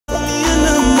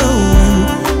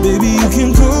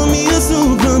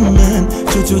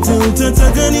Hey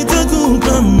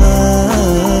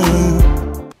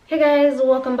guys,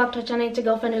 welcome back to our channel. It's your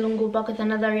girl Fanny&jessy back with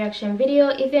another reaction video.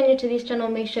 If you're new to this channel,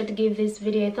 make sure to give this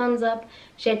video a thumbs up,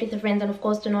 share it with your friends, and of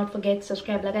course do not forget to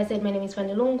subscribe. Like I said, my name is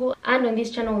Fanny&jessy, and on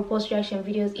this channel we post reaction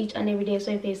videos each and every day.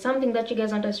 So if there's something that you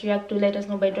guys want us to react to, let us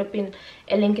know by dropping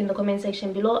a link in the comment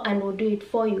section below and we'll do it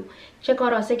for you. Check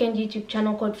out our second YouTube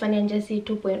channel called Fanny&jessy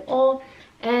 2.0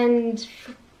 and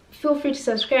feel free to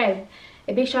subscribe.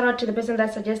 A big shout out to the person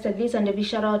that suggested this, and a big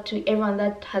shout out to everyone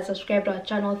that has subscribed to our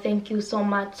channel. Thank you so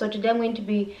much. So today I'm going to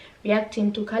be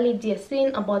reacting to Khalid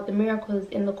Yasin about the miracles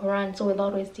in the Quran. So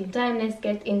without wasting time, let's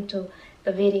get into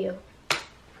the video.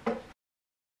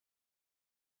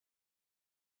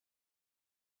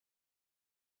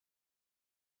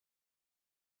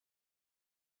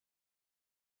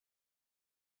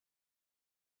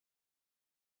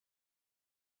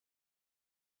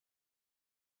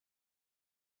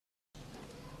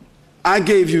 I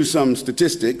gave you some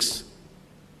statistics,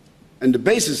 and the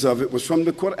basis of it was from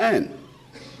the Quran.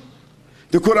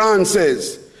 The Quran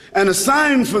says, and a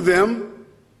sign for them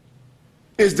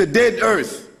is the dead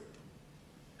earth.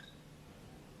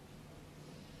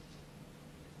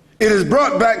 It is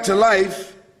brought back to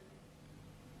life,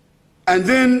 and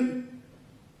then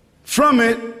from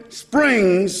it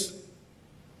springs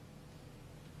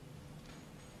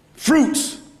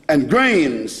fruits and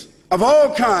grains of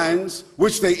all kinds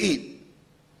which they eat.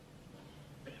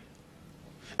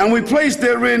 And we place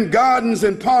therein gardens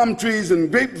and palm trees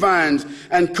and grapevines,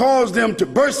 and cause them to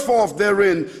burst forth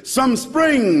therein some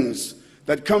springs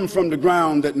that come from the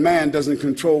ground, that man doesn't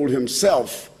control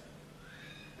himself.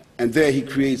 And there he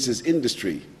creates his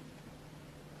industry,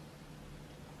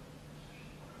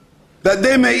 that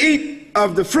they may eat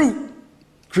of the fruit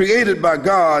created by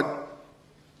God,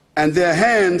 and their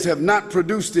hands have not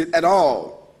produced it at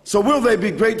all. So will they be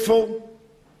grateful?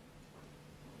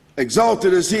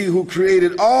 Exalted is he who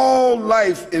created all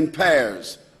life in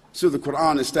pairs. So the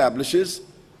Quran establishes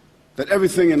that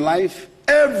everything in life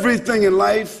has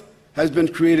been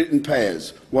created in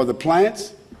pairs, whether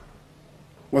plants,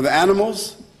 whether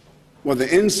animals, whether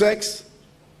insects,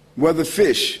 whether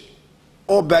fish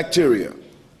or bacteria.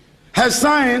 Has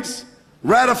science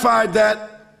ratified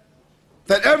that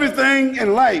everything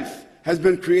in life has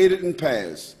been created in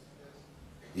pairs?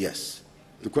 Yes,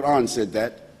 the Quran said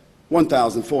that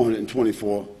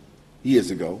 1,424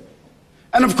 years ago.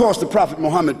 And of course the Prophet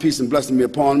Muhammad, peace and blessing be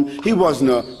upon him, he wasn't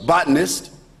a botanist,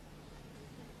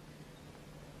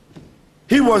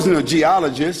 he wasn't a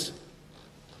geologist,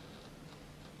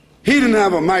 he didn't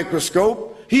have a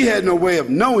microscope, he had no way of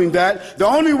knowing that. The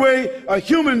only way a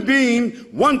human being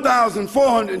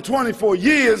 1,424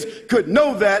 years could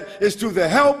know that is through the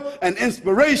help and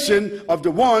inspiration of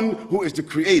the one who is the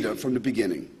creator from the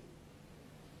beginning.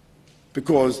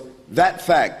 Because that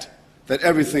fact that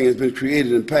everything has been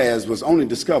created in pairs was only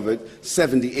discovered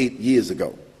 78 years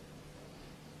ago,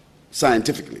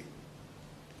 scientifically.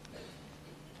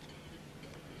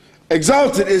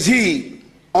 Exalted is he,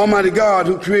 Almighty God,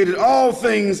 who created all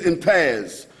things in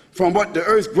pairs, from what the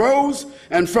earth grows,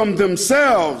 and from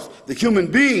themselves, the human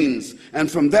beings,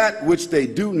 and from that which they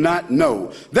do not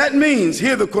know. That means,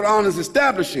 here the Quran is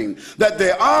establishing that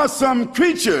there are some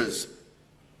creatures,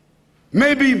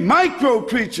 maybe micro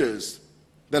creatures,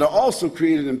 that are also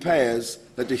created in pairs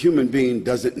that the human being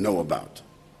doesn't know about.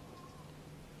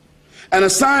 And a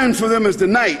sign for them is the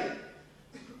night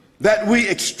that we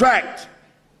extract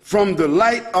from the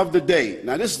light of the day.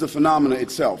 Now this is the phenomena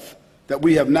itself that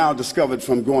we have now discovered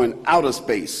from going outer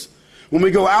space. When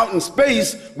we go out in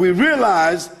space, we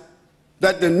realize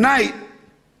that the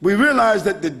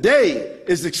day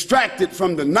is extracted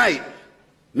from the night,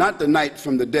 not the night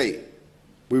from the day.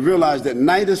 We realize that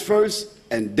night is first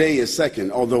and day is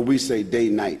second, although we say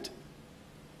day-night.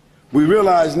 We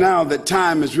realize now that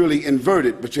time is really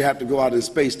inverted, but you have to go out in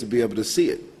space to be able to see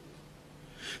it.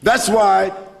 That's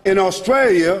why in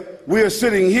Australia, we are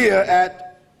sitting here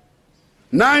at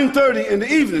 9:30 in the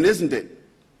evening, isn't it?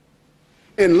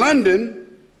 In London,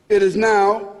 it is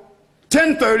now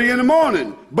 10:30 in the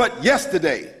morning, but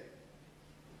yesterday.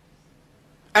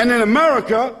 And in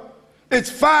America, it's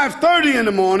 5:30 in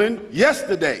the morning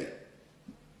yesterday.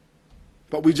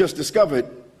 But we just discovered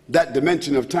that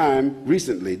dimension of time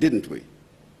recently, didn't we?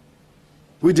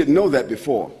 We didn't know that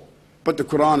before, but the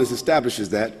Quran establishes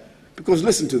that, because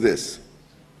listen to this.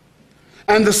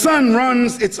 And the sun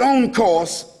runs its own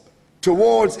course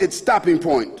towards its stopping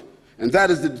point, and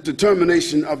that is the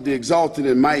determination of the exalted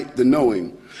in might, the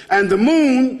knowing. And the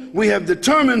moon we have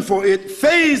determined for it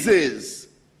phases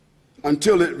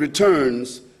until it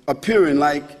returns, appearing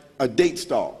like a date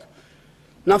stalk.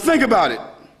 Now think about it.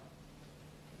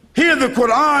 Here the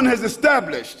Quran has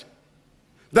established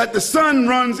that the sun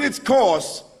runs its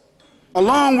course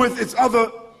along with its other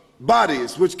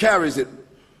bodies which carries it.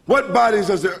 What bodies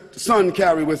does the sun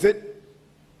carry with it?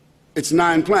 It's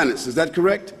 9 planets, is that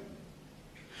correct?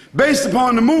 Based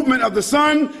upon the movement of the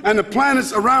sun and the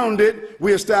planets around it,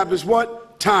 we establish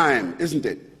what? Time, isn't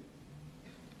it?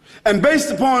 And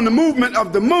based upon the movement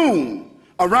of the moon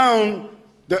around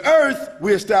the earth,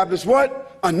 we establish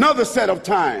what? Another set of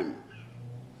time.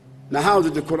 Now, how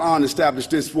did the Quran establish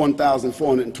this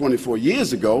 1,424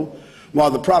 years ago,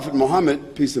 while the Prophet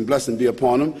Muhammad, peace and blessing be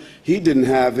upon him, he didn't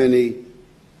have any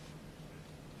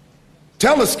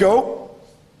telescope.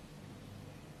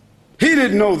 He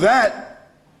didn't know that.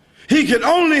 He could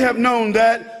only have known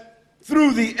that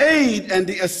through the aid and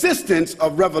the assistance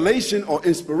of revelation or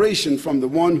inspiration from the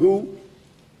one who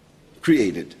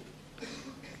created.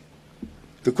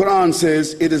 The Quran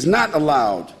says it is not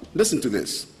allowed. Listen to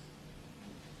this.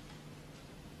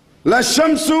 La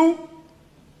shamsu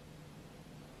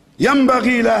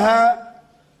yanbaghi laha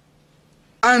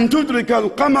an tudrika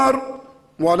al-qamar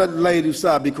wa la al-layl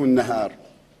yusabiqu an-nahar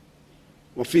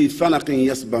wa fi falaqin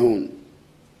yasbahun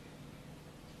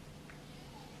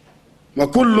wa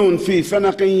kullun fi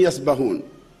falaqin yasbahun.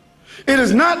 It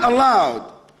is not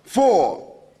allowed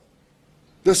for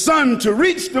the sun to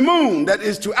reach the moon, that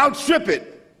is to outstrip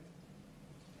it,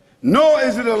 nor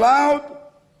is it allowed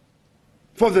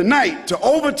for the night to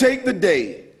overtake the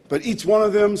day, but each one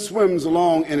of them swims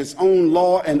along in its own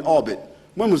law and orbit.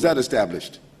 When was that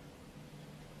established?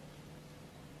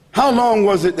 How long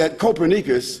was it that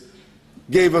Copernicus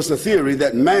gave us a theory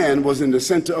that man was in the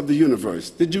center of the universe?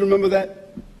 Did you remember that?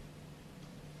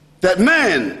 That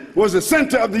man was the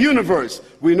center of the universe.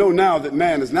 We know now that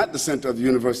man is not the center of the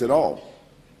universe at all.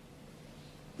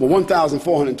 Well,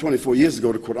 1,424 years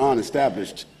ago, the Quran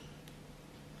established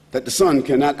that the sun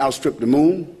cannot outstrip the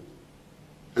moon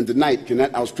and the night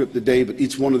cannot outstrip the day, but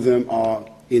each one of them are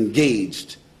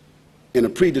engaged in a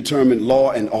predetermined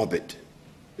law and orbit.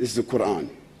 This is the Quran.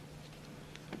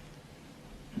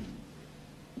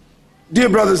 Dear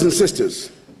brothers and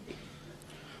sisters,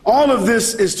 all of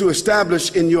this is to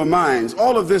establish in your minds,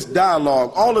 all of this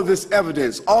dialogue, all of this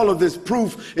evidence, all of this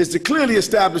proof is to clearly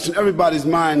establish in everybody's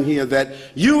mind here that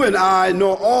you and I,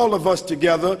 nor all of us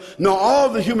together, nor all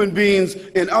the human beings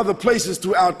in other places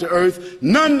throughout the earth,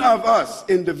 none of us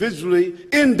individually,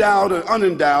 endowed or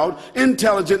unendowed,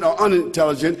 intelligent or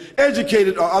unintelligent,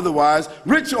 educated or otherwise,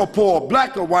 rich or poor,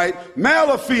 black or white, male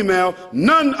or female,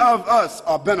 none of us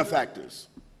are benefactors.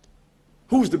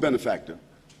 Who's the benefactor?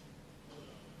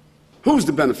 Who's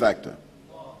the benefactor?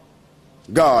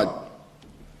 God,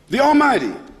 the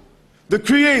Almighty, the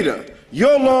Creator,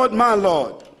 your Lord, my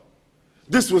Lord.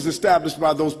 This was established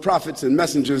by those prophets and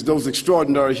messengers, those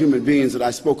extraordinary human beings that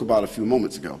I spoke about a few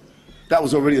moments ago. That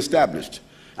was already established.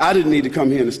 I didn't need to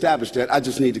come here and establish that. I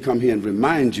just need to come here and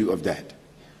remind you of that.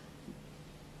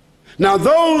 Now,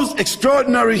 those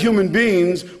extraordinary human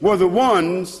beings were the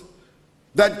ones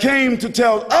that came to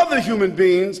tell other human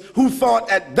beings who thought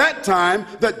at that time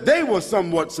that they were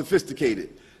somewhat sophisticated.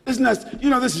 Isn't that,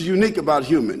 this is unique about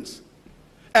humans.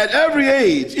 At every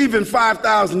age, even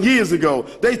 5,000 years ago,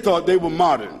 they thought they were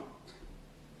modern.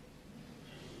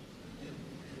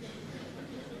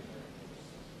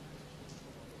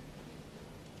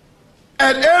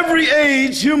 At every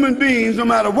age, human beings, no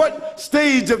matter what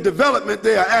stage of development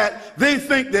they are at, they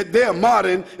think that they're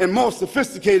modern and more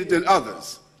sophisticated than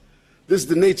others. This is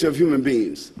the nature of human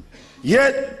beings.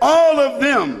 Yet all of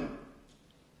them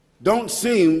don't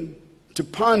seem to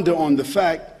ponder on the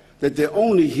fact that they're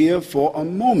only here for a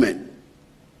moment.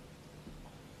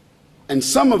 And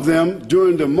some of them,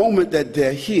 during the moment that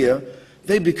they're here,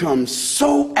 they become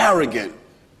so arrogant.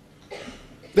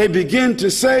 They begin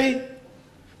to say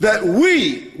that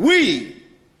we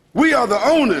are the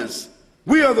owners,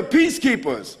 we are the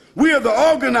peacekeepers, we are the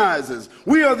organizers,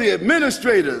 we are the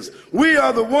administrators, we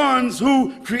are the ones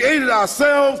who created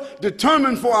ourselves,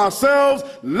 determine for ourselves,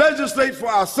 legislate for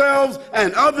ourselves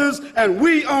and others, and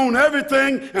we own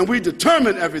everything and we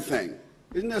determine everything.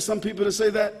 Isn't there some people that say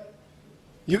that?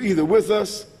 You're either with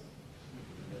us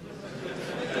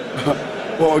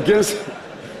or against.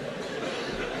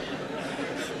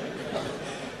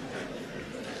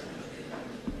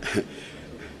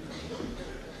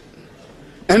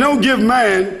 And don't give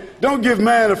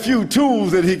man a few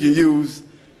tools that he can use,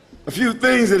 a few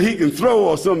things that he can throw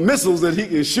or some missiles that he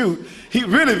can shoot. He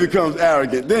really becomes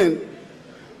arrogant then.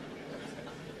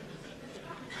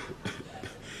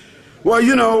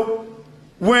 Well,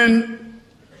 when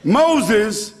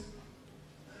Moses,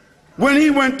 when he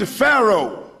went to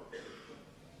Pharaoh,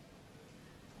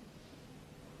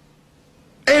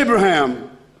 Abraham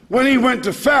when he went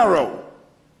to Pharaoh.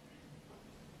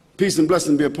 Peace and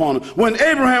blessing be upon him. When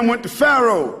Abraham went to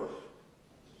Pharaoh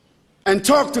and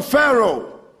talked to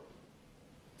Pharaoh,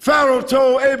 Pharaoh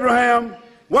told Abraham,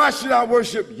 why should I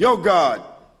worship your God?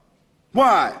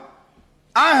 Why?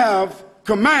 I have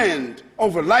command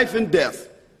over life and death.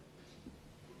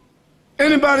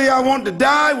 Anybody I want to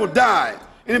die will die.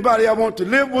 Anybody I want to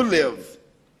live will live.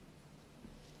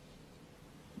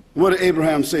 What did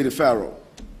Abraham say to Pharaoh?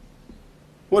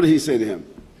 What did he say to him?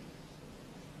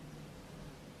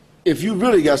 If you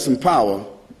really got some power,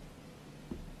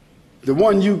 the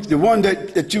one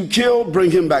that you killed,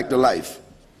 bring him back to life.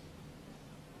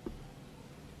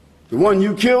 The one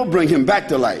you killed, bring him back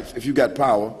to life if you got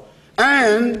power.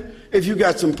 And if you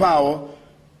got some power,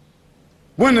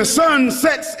 when the sun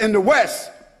sets in the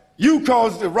west, you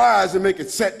cause it to rise and make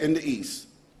it set in the east.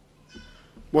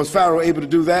 Was Pharaoh able to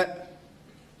do that?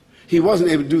 He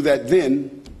wasn't able to do that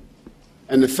then,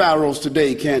 and the pharaohs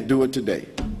today can't do it today.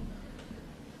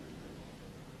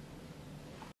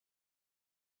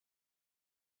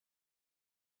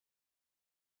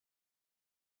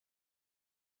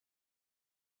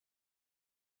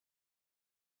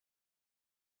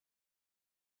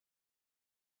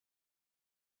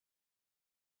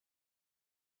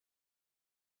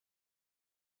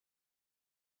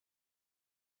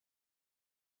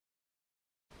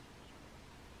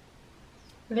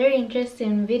 Very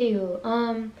interesting video.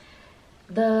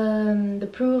 The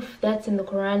proof that's in the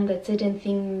Quran that certain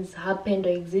things happened or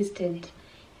existed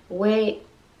way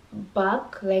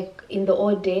back, like in the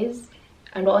old days,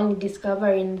 and we're only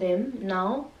discovering them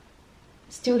now,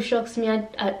 still shocks me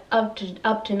up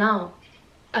to now.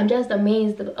 I'm just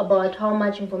amazed about how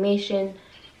much information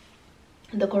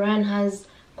the Quran has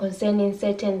concerning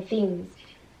certain things.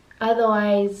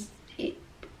 Otherwise,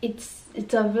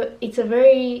 it's a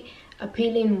very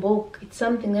appealing book. It's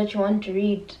something that you want to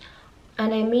read.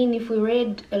 And I mean, if we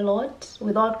read a lot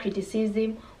without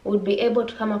criticism, we would be able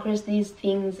to come across these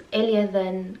things earlier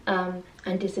than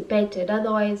anticipated.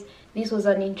 Otherwise, this was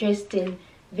an interesting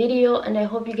video, and I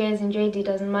hope you guys enjoyed it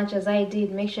as much as I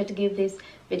did. Make sure to give this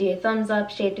video a thumbs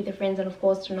up, share it with your friends, and of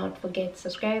course do not forget to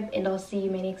subscribe, and I'll see you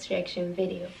in my next reaction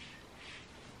video.